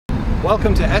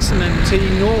Welcome to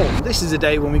SMMT North. This is a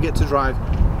day when we get to drive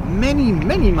many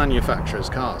manufacturers'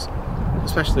 cars,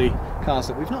 especially cars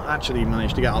that we've not actually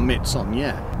managed to get our mitts on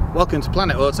yet. Welcome to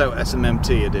Planet Auto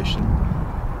SMMT edition.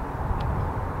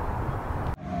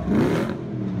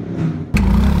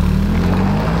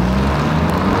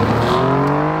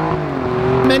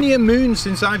 Many a moon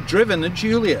since I've driven a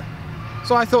Giulia,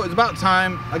 so I thought it was about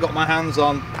time I got my hands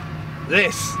on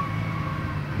this.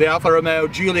 The Alfa Romeo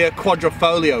Giulia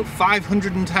Quadrifoglio,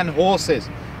 510 horses,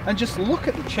 and just look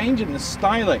at the change in the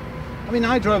styling. I mean,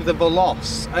 I drove the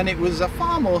Veloce and it was a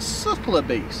far more subtler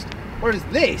beast, whereas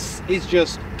this is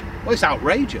just, well, it's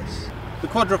outrageous. The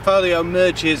Quadrifoglio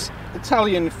merges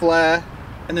Italian flair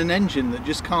and an engine that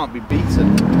just can't be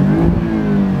beaten.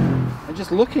 And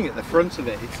just looking at the front of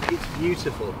it, it's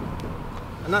beautiful.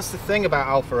 And that's the thing about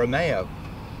Alfa Romeo.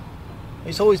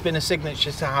 It's always been a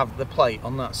signature to have the plate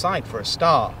on that side for a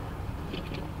start.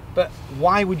 But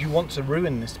why would you want to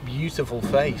ruin this beautiful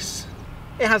face?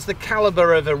 It has the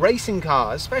caliber of a racing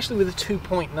car, especially with a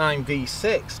 2.9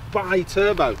 V6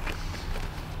 bi-turbo.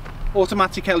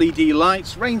 Automatic LED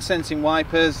lights, rain sensing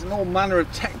wipers, and all manner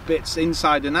of tech bits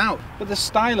inside and out. But the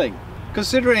styling,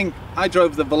 considering I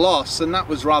drove the Veloce and that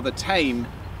was rather tame,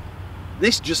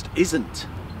 this just isn't.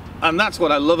 And that's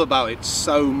what I love about it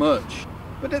so much.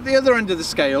 But at the other end of the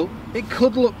scale, it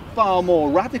could look far more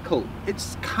radical.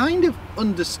 It's kind of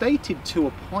understated to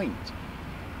a point.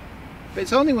 But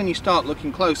it's only when you start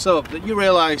looking close up that you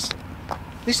realise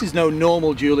this is no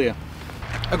normal Giulia.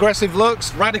 Aggressive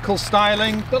looks, radical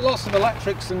styling, but lots of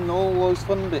electrics and all those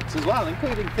fun bits as well,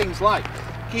 including things like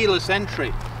keyless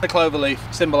entry. The Cloverleaf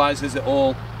symbolises it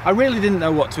all. I really didn't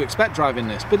know what to expect driving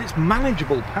this, but it's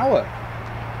manageable power.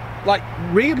 Like,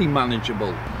 really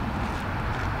manageable.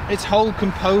 Its whole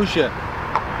composure,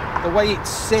 the way it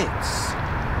sits,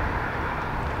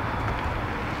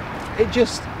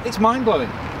 it's mind-blowing.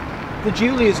 The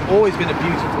Giulia's always been a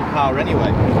beautiful car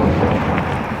anyway,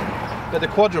 but the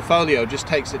Quadrifoglio just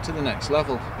takes it to the next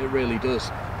level. It really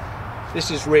does.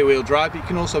 This is rear-wheel drive, but you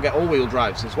can also get all-wheel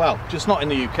drives as well, just not in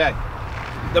the UK.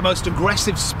 The most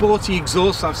aggressive sporty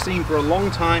exhaust I've seen for a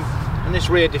long time, and this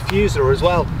rear diffuser as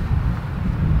well.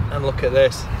 And look at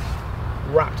this.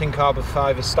 Wrapped in carbon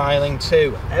fibre styling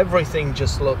too. Everything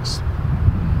just looks,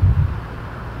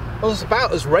 well, it's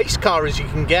about as race car as you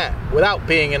can get without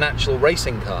being an actual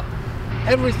racing car.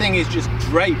 Everything is just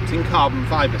draped in carbon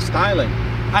fibre styling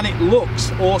and it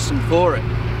looks awesome for it.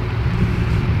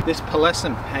 This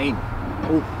pearlescent paint,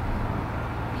 oh,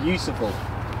 beautiful.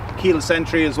 Keyless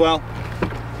entry as well.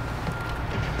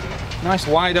 Nice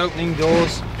wide opening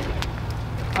doors.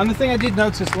 And the thing I did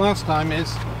notice last time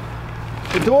is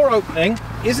the door opening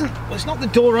it's not the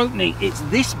door opening, it's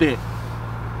this bit.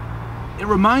 It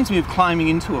reminds me of climbing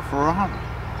into a Ferrari.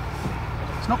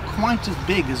 It's not quite as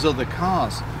big as other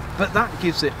cars, but that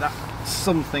gives it that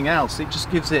something else. It just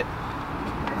gives it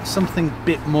something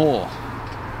bit more.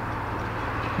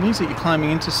 It means that you're climbing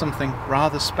into something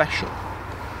rather special.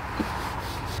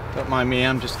 Don't mind me,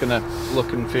 I'm just gonna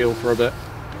look and feel for a bit.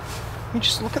 I mean,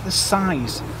 just look at the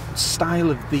size and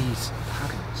style of these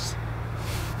paddles.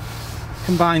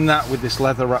 Combine that with this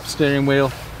leather wrapped steering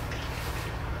wheel,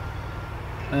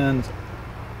 and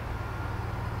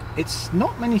it's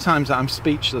not many times that I'm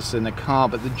speechless in a car,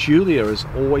 but the Giulia has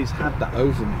always had that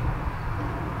over me.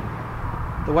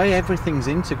 The way everything's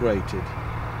integrated,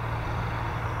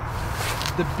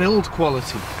 the build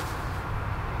quality,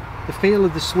 the feel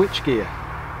of the switchgear,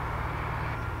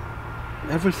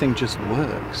 everything just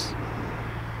works.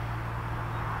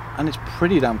 And it's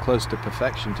pretty damn close to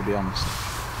perfection, to be honest.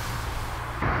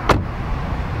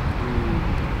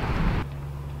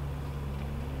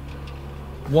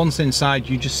 Once inside,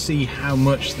 you just see how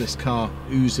much this car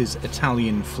oozes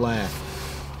Italian flair.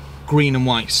 Green and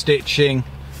white stitching,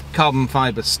 carbon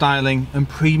fibre styling, and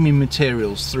premium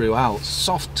materials throughout.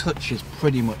 Soft touches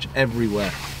pretty much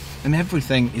everywhere. And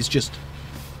everything is just,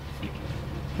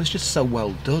 it's just so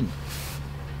well done.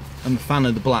 I'm a fan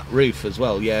of the black roof as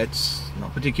well. Yeah, it's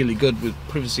not particularly good with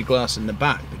privacy glass in the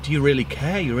back, but do you really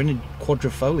care? You're in a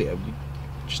Quadrifoglio. You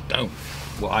just don't.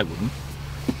 Well, I wouldn't.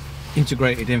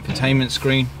 Integrated infotainment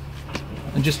screen,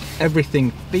 and just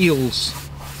everything feels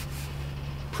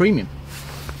premium.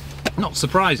 Not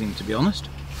surprising, to be honest.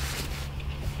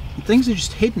 And things are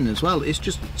just hidden as well. It's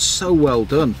just so well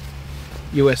done.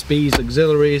 USBs,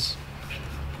 auxiliaries,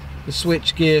 the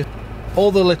switch gear,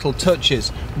 all the little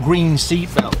touches, green seat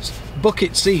belts,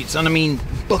 bucket seats, and I mean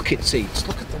bucket seats.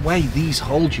 Look at the way these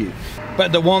hold you.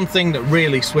 But the one thing that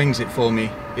really swings it for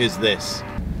me is this.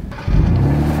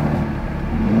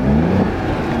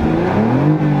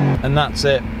 And that's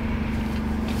it.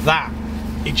 That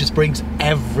it just brings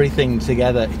everything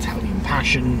together. Italian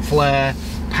passion, flair,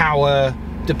 power,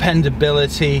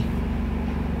 dependability.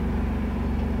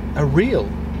 A real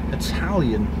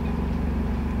Italian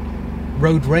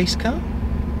road race car.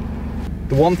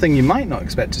 The one thing you might not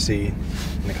expect to see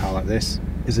in a car like this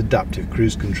is adaptive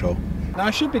cruise control. Now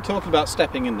I should be talking about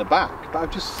stepping in the back, but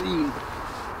I've just seen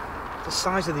the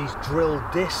size of these drilled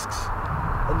discs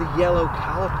and the yellow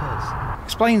calipers.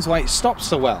 Explains why it stops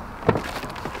so well.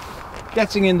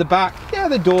 Getting in the back, yeah,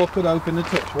 the door could open a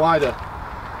touch wider.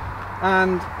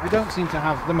 And I don't seem to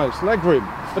have the most leg room,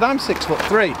 but I'm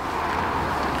 6'3".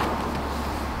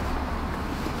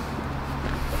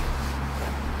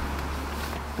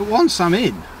 But once I'm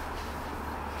in,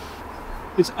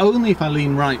 it's only if I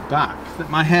lean right back that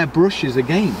my hair brushes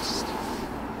against.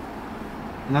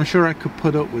 And I'm sure I could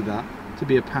put up with that to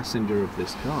be a passenger of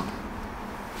this car.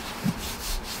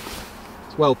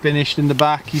 It's well finished in the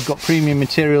back, you've got premium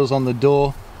materials on the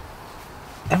door.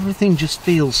 Everything just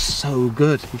feels so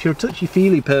good. If you're a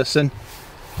touchy-feely person,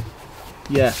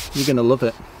 yeah, you're gonna love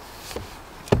it.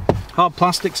 Hard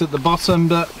plastics at the bottom,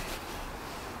 but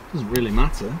it doesn't really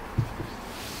matter.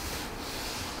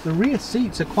 The rear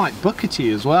seats are quite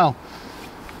buckety as well,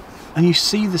 and you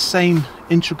see the same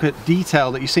intricate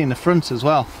detail that you see in the front as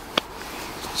well.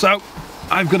 So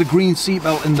I've got a green seat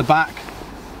belt in the back,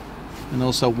 and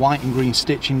also white and green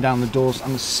stitching down the doors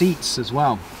and the seats as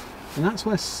well. And that's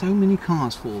where so many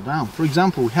cars fall down. For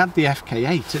example, we had the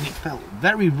FK8 and it felt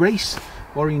very race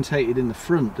orientated in the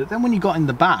front, but then when you got in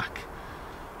the back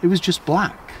it was just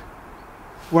black.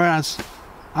 Whereas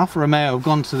Alfa Romeo have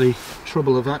gone to the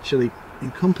trouble of actually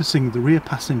encompassing the rear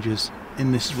passengers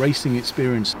in this racing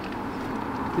experience.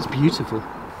 It's beautiful.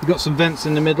 You've got some vents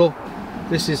in the middle.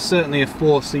 This is certainly a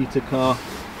 4-seater car.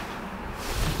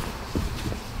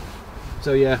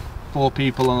 So yeah, 4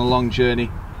 people on a long journey.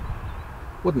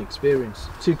 What an experience.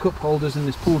 2 cup holders in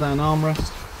this pull down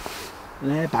armrest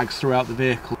and airbags throughout the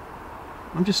vehicle.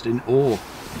 I'm just in awe.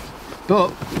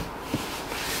 But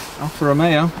Alfa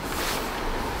Romeo,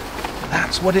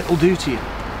 that's what it'll do to you.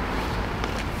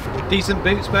 Decent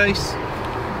boot space,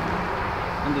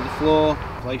 under the floor,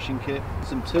 inflation kit,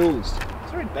 some tools.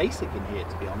 It's very basic in here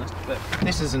to be honest, but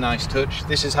this is a nice touch.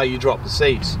 This is how you drop the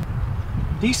seats.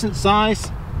 Decent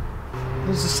size.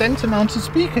 There's a centre mounted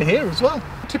speaker here as well.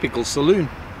 Typical saloon.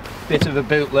 Bit of a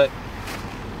bootlet.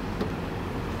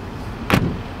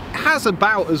 It has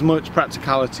about as much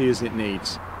practicality as it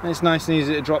needs. And it's nice and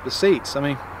easy to drop the seats. I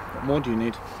mean, what more do you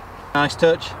need? Nice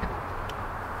touch.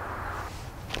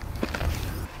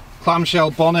 Clamshell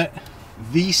bonnet,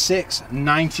 V6,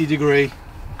 90 degree,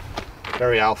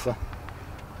 very Alfa.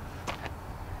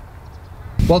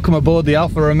 Welcome aboard the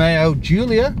Alfa Romeo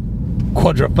Giulia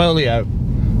Quadrifoglio.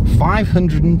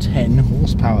 510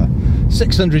 horsepower,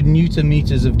 600 newton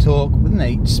meters of torque with an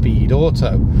 8-speed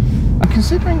auto. And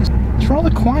considering it's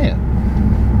rather quiet.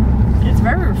 It's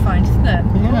very refined, isn't it?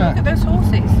 Yeah. Oh, look at those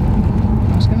horses.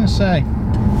 I was going to say,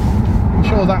 I'm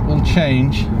sure that will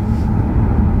change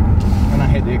when I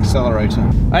hit the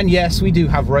accelerator. And yes, we do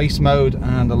have race mode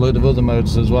and a load of other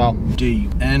modes as well. D,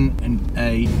 N and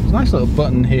A. There's a nice little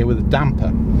button here with a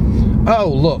damper. Oh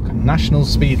look, national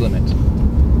speed limit.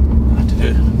 I have to do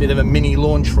a bit of a mini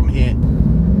launch from here.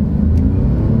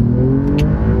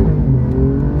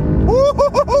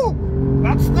 Woo-hoo-hoo-hoo!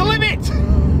 That's the limit!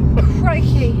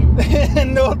 Crikey.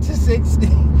 0 to 60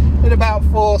 in about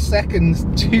 4 seconds.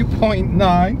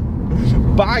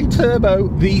 2.9 bi-turbo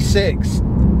V6.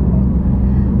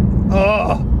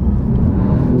 Oh.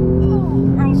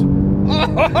 Oh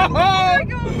my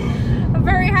god! I'm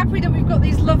very happy that we've got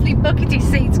these lovely buckety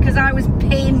seats because I was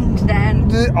pinned then.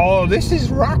 Oh, this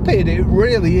is rapid, it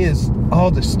really is. Oh,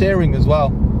 the steering as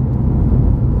well.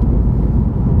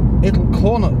 It'll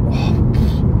corner.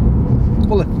 Oh.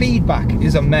 Well, the feedback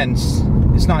is immense.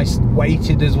 It's nice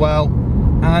weighted as well,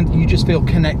 and you just feel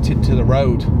connected to the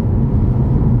road.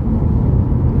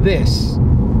 This,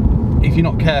 if you're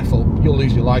not careful, you'll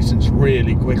lose your license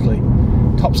really quickly.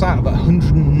 Tops out about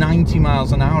 190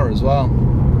 miles an hour as well.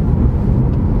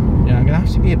 Yeah, I'm gonna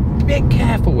have to be a bit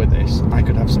careful with this. I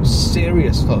could have some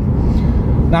serious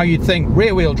fun. Now you'd think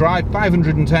rear wheel drive,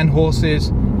 510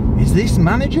 horses, is this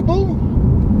manageable?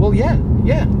 Well, yeah,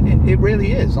 it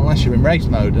really is, unless you're in race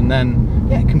mode, and then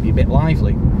yeah, it can be a bit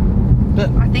lively. But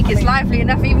I think it's lively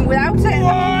enough even without it.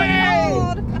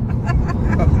 Wow.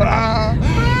 Oh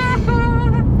my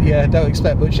god! Yeah, don't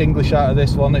expect much English out of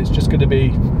this one. It's just going to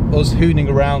be us hooning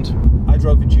around. I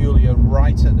drove a Giulia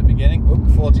right at the beginning. Oh,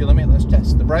 40 limit. Let's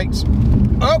test the brakes.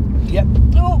 Oh, yep.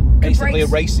 Oh, basically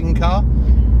brakes. A racing car.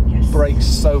 Yes. Brakes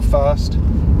so fast.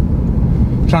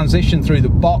 transition through the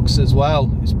box as well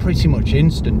is pretty much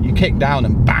instant. You kick down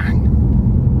and bang.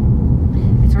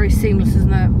 It's very seamless,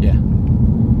 isn't it? Yeah.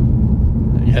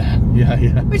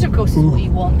 Yeah. Which of course is what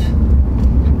you want.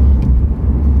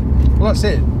 Well, that's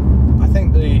it. I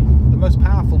think the most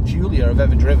powerful Giulia I've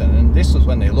ever driven, and this was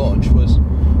when they launched, was, I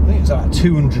think it's about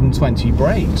 220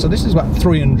 brake. So this is about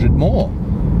 300 more.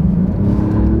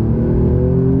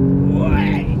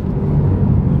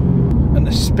 And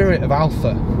the spirit of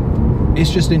Alfa is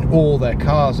just in all their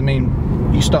cars. I mean,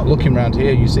 you start looking around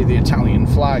here, you see the Italian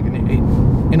flag, and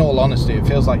in all honesty, it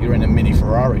feels like you're in a mini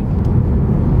Ferrari.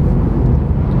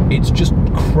 It's just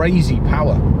crazy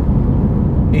power.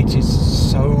 It is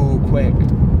so quick.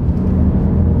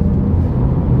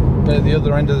 But at the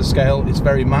other end of the scale, it's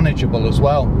very manageable as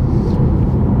well.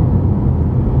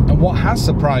 And what has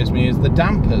surprised me is the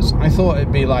dampers. I thought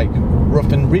it'd be like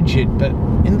rough and rigid, but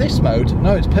in this mode,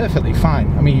 no, it's perfectly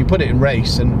fine. I mean, you put it in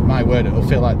race and my word, it'll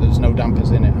feel like there's no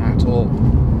dampers in it at all.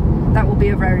 That will be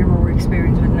a very raw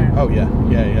experience, wouldn't it? Oh yeah.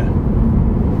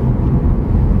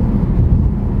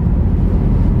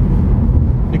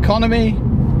 Economy,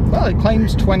 well, it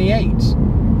claims 28,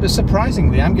 but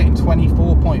surprisingly I'm getting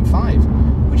 24.5,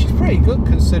 which is pretty good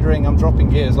considering I'm dropping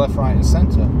gears left, right and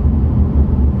centre.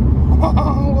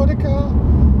 Oh, what a car!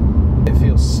 It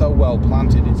feels so well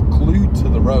planted, it's glued to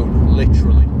the road,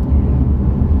 literally.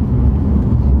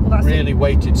 Well, that's really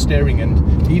weighted steering, and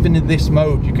even in this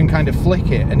mode you can kind of flick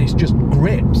it and it's just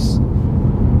grips.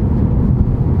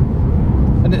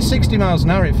 And at 60 miles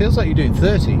an hour it feels like you're doing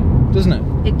 30, doesn't it?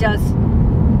 It does.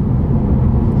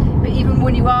 But even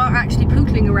when you are actually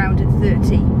pootling around at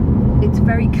 30, it's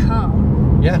very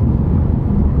calm. Yeah.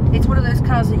 It's one of those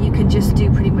cars that you can just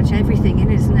do pretty much everything in,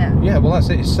 isn't it? Yeah, well that's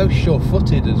it. It's so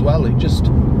sure-footed as well. It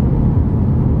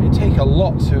take a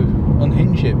lot to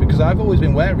unhinge it, because I've always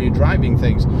been wary of driving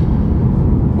things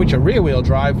which are rear-wheel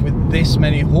drive with this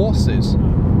many horses.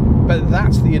 But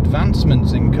that's the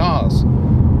advancements in cars.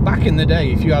 Back in the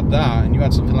day, if you had that and you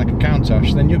had something like a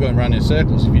Countach, then you're going around in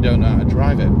circles if you don't know how to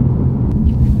drive it.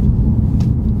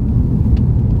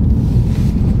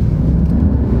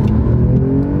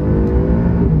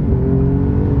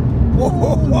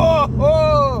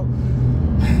 Whoa.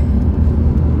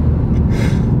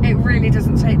 It really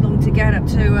doesn't take long to get up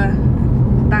to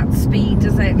that speed,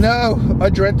 does it? No, I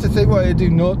dread to think what I do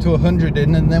 0 to 100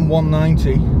 in and then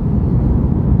 190.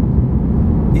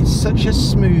 It's such a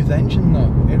smooth engine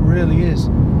though, it really is.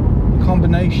 The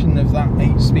combination of that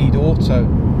 8-speed auto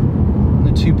and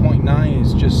the 2.9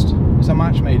 is just, it's a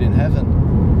match made in heaven.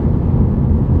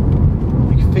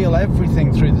 You can feel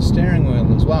everything through the steering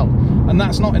wheel as well. And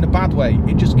that's not in a bad way,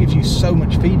 it just gives you so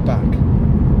much feedback.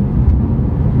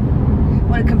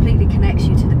 Well, it completely connects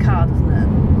you to the car, doesn't it?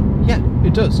 Yeah,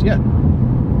 it does, yeah.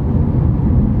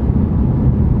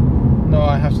 No,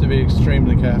 I have to be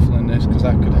extremely careful in this because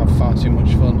I could have far too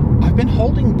much fun. I've been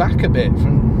holding back a bit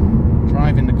from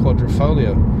driving the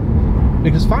Quadrifoglio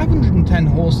because 510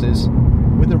 horses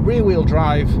with a rear wheel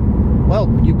drive, well,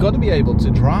 you've got to be able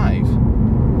to drive.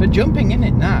 But jumping in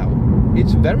it now,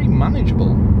 it's very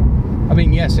manageable. I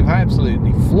mean, yes, if I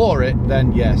absolutely floor it,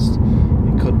 then yes,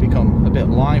 it could become a bit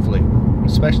lively,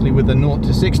 especially with a 0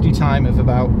 to 60 time of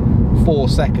about 4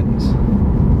 seconds.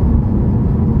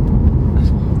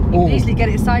 You could easily get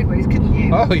it sideways, couldn't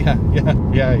you? Oh yeah.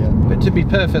 But to be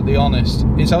perfectly honest,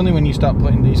 it's only when you start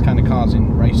putting these kind of cars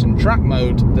in race and track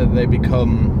mode that they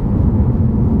become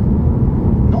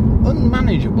not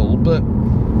unmanageable, but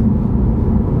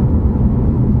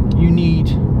you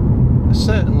need a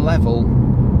certain level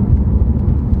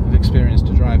of experience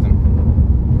to drive them.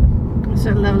 A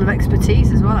certain level of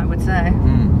expertise as well, I would say.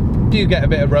 You get a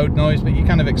bit of road noise, but you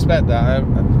kind of expect that.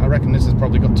 I reckon this has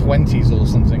probably got 20s or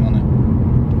something on it.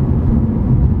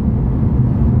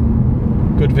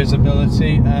 Good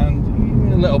visibility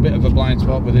and a little bit of a blind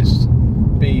spot with this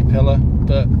B pillar,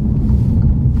 but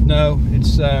no,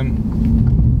 it's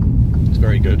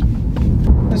very good.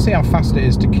 Let's see how fast it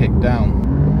is to kick down.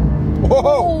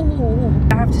 Whoa!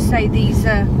 I have to say, these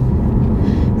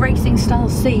racing style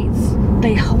seats,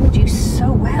 they hold you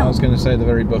so well. I was going to say they're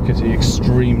very buckety,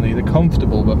 extremely. They're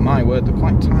comfortable, but my word, they're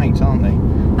quite tight, aren't they?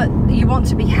 But you want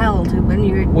to be held when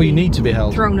you're well, you need to be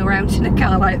held. Thrown around in a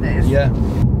car like this. Yeah.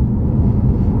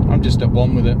 I'm just at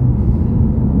one with it.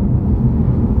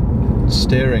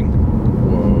 Steering.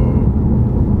 Whoa.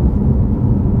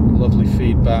 Lovely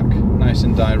feedback, nice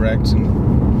and direct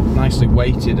and nicely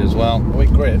weighted as well. Oh,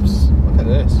 it grips. Look at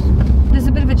this. There's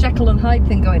a bit of a Jekyll and Hyde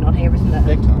thing going on here, isn't there?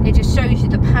 Big time. It just shows you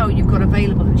the power you've got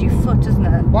available at your foot, doesn't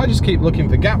it? Well, I just keep looking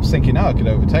for gaps thinking, oh, I could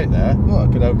overtake there. Oh, I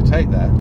could overtake there.